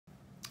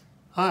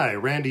Hi,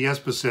 Randy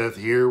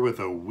here with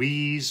a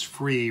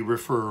wheeze-free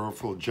referral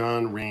for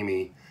Dr.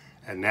 Ramey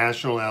at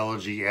National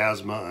Allergy,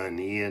 Asthma, and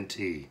ENT.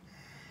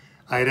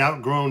 I had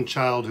outgrown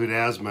childhood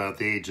asthma at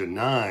the age of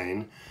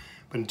 9,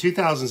 but in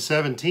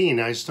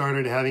 2017 I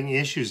started having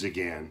issues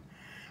again.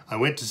 I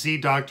went to see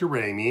Dr.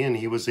 Ramey and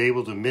he was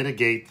able to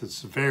mitigate the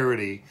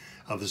severity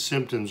of the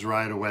symptoms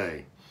right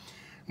away.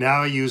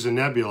 Now I use a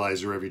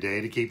nebulizer every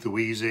day to keep the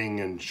wheezing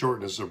and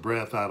shortness of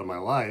breath out of my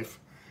life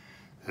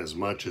as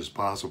much as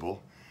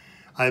possible.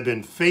 I've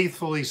been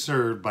faithfully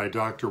served by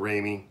Dr.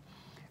 Ramey,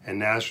 and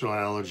National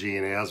Allergy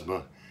and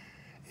Asthma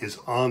is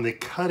on the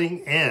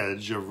cutting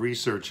edge of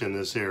research in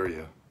this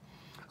area.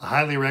 I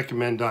highly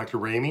recommend Dr.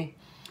 Ramey,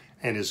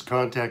 and his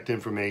contact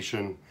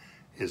information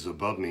is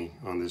above me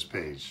on this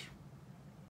page.